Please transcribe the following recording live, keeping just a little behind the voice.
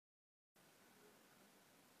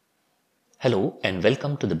Hello and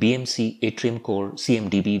welcome to the BMC Atrium Core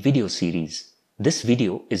CMDB video series. This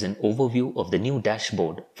video is an overview of the new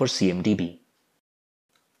dashboard for CMDB.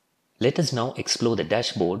 Let us now explore the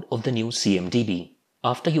dashboard of the new CMDB.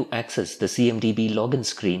 After you access the CMDB login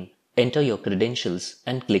screen, enter your credentials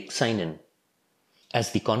and click Sign In.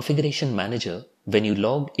 As the configuration manager, when you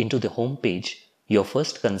log into the home page, your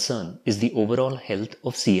first concern is the overall health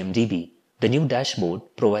of CMDB. The new dashboard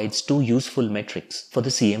provides two useful metrics for the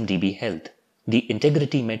CMDB health. The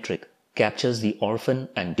integrity metric captures the orphan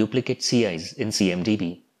and duplicate CIs in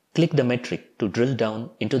CMDB. Click the metric to drill down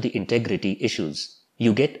into the integrity issues.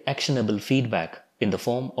 You get actionable feedback in the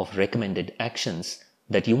form of recommended actions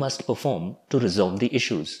that you must perform to resolve the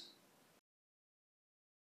issues.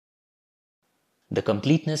 The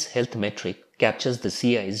completeness health metric captures the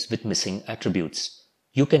CIs with missing attributes.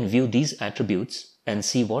 You can view these attributes and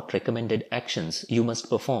see what recommended actions you must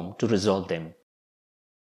perform to resolve them.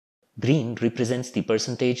 Green represents the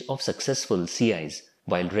percentage of successful CIs,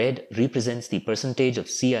 while red represents the percentage of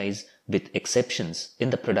CIs with exceptions in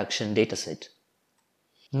the production dataset.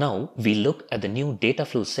 Now we look at the new data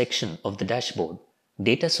flow section of the dashboard.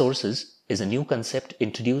 Data sources is a new concept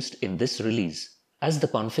introduced in this release. As the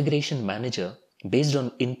configuration manager, based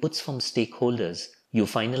on inputs from stakeholders, you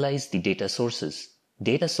finalize the data sources.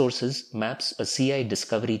 Data sources maps a CI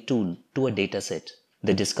discovery tool to a dataset.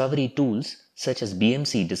 The discovery tools such as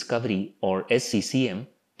BMC Discovery or SCCM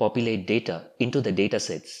populate data into the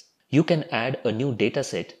datasets. You can add a new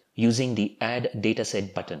dataset using the Add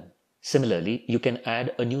Dataset button. Similarly, you can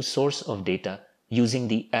add a new source of data using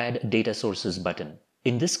the Add Data Sources button.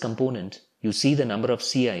 In this component, you see the number of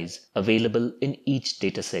CIs available in each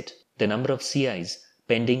dataset, the number of CIs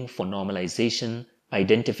pending for normalization,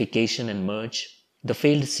 identification and merge, the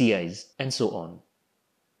failed CIs, and so on.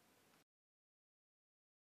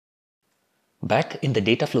 Back in the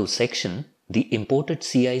data flow section, the imported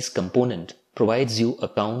CIs component provides you a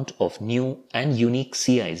count of new and unique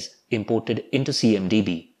CIs imported into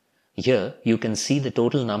CMDB. Here you can see the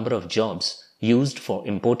total number of jobs used for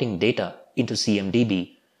importing data into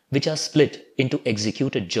CMDB, which are split into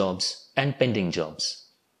executed jobs and pending jobs.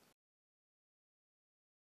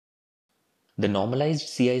 The normalized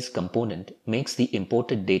CIs component makes the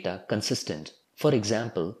imported data consistent. For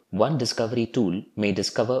example, one discovery tool may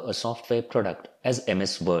discover a software product as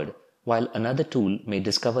MS Word, while another tool may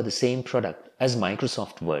discover the same product as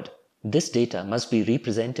Microsoft Word. This data must be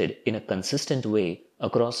represented in a consistent way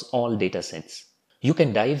across all datasets. You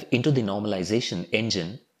can dive into the normalization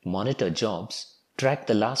engine, monitor jobs, track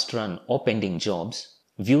the last run or pending jobs,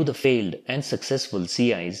 view the failed and successful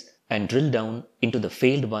CIs, and drill down into the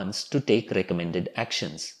failed ones to take recommended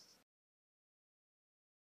actions.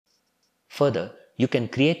 Further, you can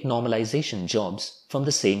create normalization jobs from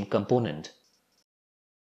the same component.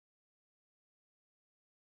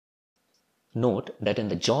 Note that in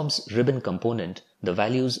the Jobs ribbon component, the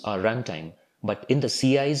values are runtime, but in the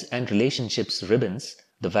CIs and relationships ribbons,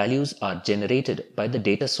 the values are generated by the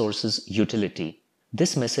data sources utility.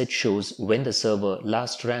 This message shows when the server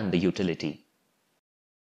last ran the utility.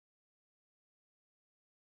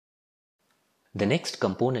 The next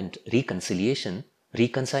component, reconciliation,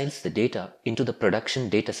 reconciles the data into the production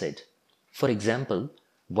dataset. For example,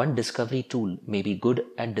 one discovery tool may be good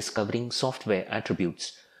at discovering software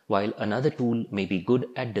attributes, while another tool may be good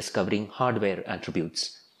at discovering hardware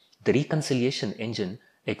attributes. The reconciliation engine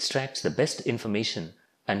extracts the best information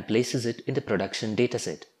and places it in the production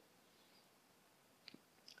dataset.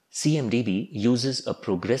 CMDB uses a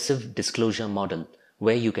progressive disclosure model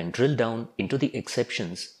where you can drill down into the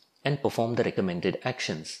exceptions and perform the recommended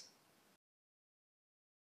actions.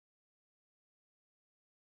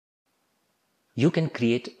 You can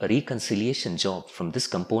create a reconciliation job from this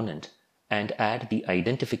component and add the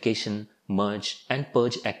identification, merge, and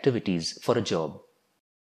purge activities for a job.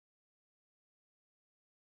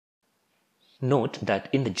 Note that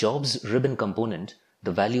in the Jobs ribbon component,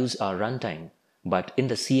 the values are runtime, but in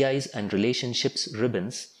the CIs and relationships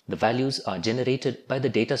ribbons, the values are generated by the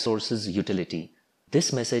data sources utility.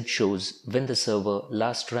 This message shows when the server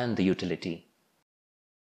last ran the utility.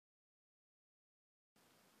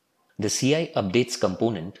 The CI updates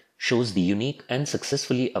component shows the unique and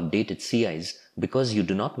successfully updated CIs because you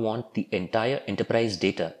do not want the entire enterprise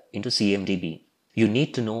data into CMDB. You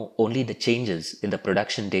need to know only the changes in the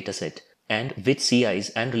production dataset and which CIs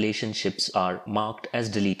and relationships are marked as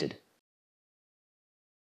deleted.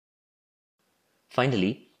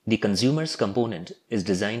 Finally, the consumers component is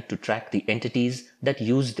designed to track the entities that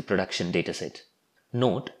use the production dataset.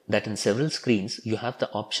 Note that in several screens you have the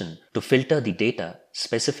option to filter the data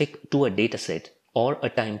specific to a dataset or a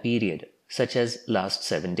time period, such as last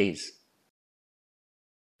 7 days.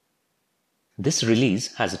 This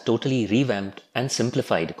release has a totally revamped and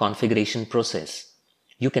simplified configuration process.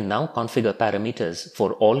 You can now configure parameters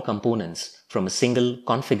for all components from a single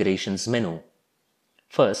configurations menu.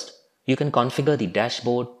 First, you can configure the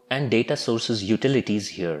dashboard and data sources utilities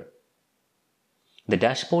here. The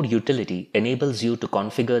dashboard utility enables you to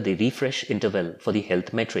configure the refresh interval for the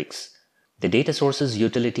health metrics. The data sources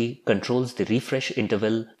utility controls the refresh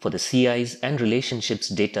interval for the CIs and relationships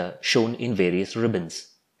data shown in various ribbons.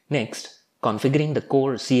 Next, configuring the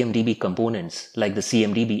core CMDB components like the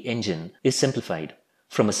CMDB engine is simplified.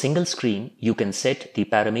 From a single screen, you can set the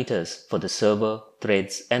parameters for the server,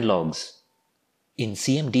 threads, and logs. In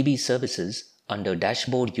CMDB services, under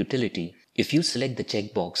Dashboard Utility, if you select the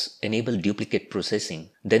checkbox Enable Duplicate Processing,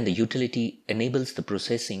 then the utility enables the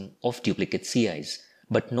processing of duplicate CIs.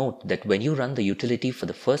 But note that when you run the utility for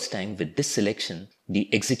the first time with this selection,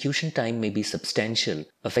 the execution time may be substantial,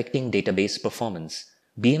 affecting database performance.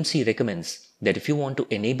 BMC recommends that if you want to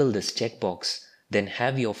enable this checkbox, then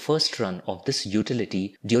have your first run of this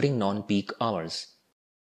utility during non-peak hours.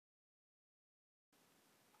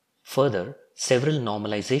 Further, several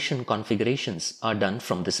normalization configurations are done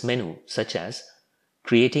from this menu, such as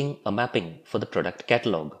creating a mapping for the product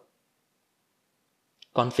catalog,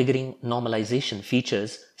 configuring normalization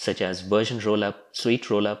features such as version rollup, suite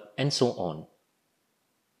rollup, and so on,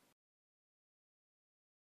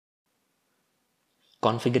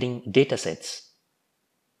 configuring datasets,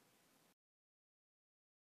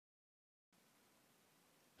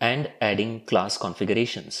 and adding class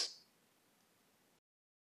configurations.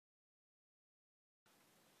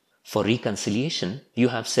 For reconciliation, you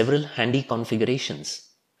have several handy configurations.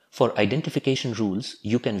 For identification rules,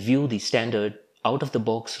 you can view the standard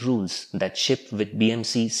out-of-the-box rules that ship with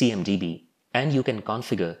BMC CMDB, and you can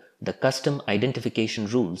configure the custom identification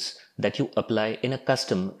rules that you apply in a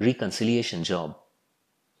custom reconciliation job.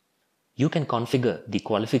 You can configure the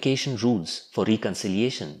qualification rules for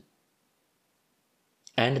reconciliation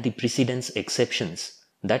and the precedence exceptions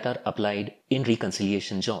that are applied in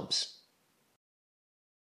reconciliation jobs.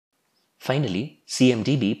 Finally,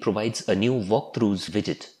 CMDB provides a new Walkthroughs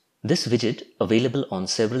widget. This widget, available on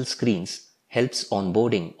several screens, helps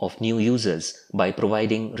onboarding of new users by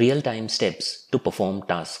providing real-time steps to perform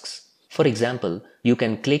tasks. For example, you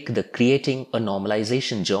can click the Creating a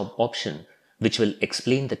Normalization Job option, which will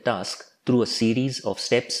explain the task through a series of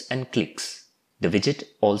steps and clicks. The widget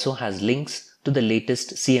also has links to the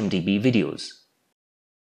latest CMDB videos.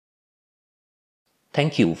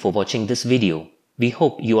 Thank you for watching this video. We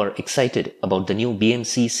hope you are excited about the new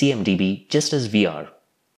BMC CMDB just as we are.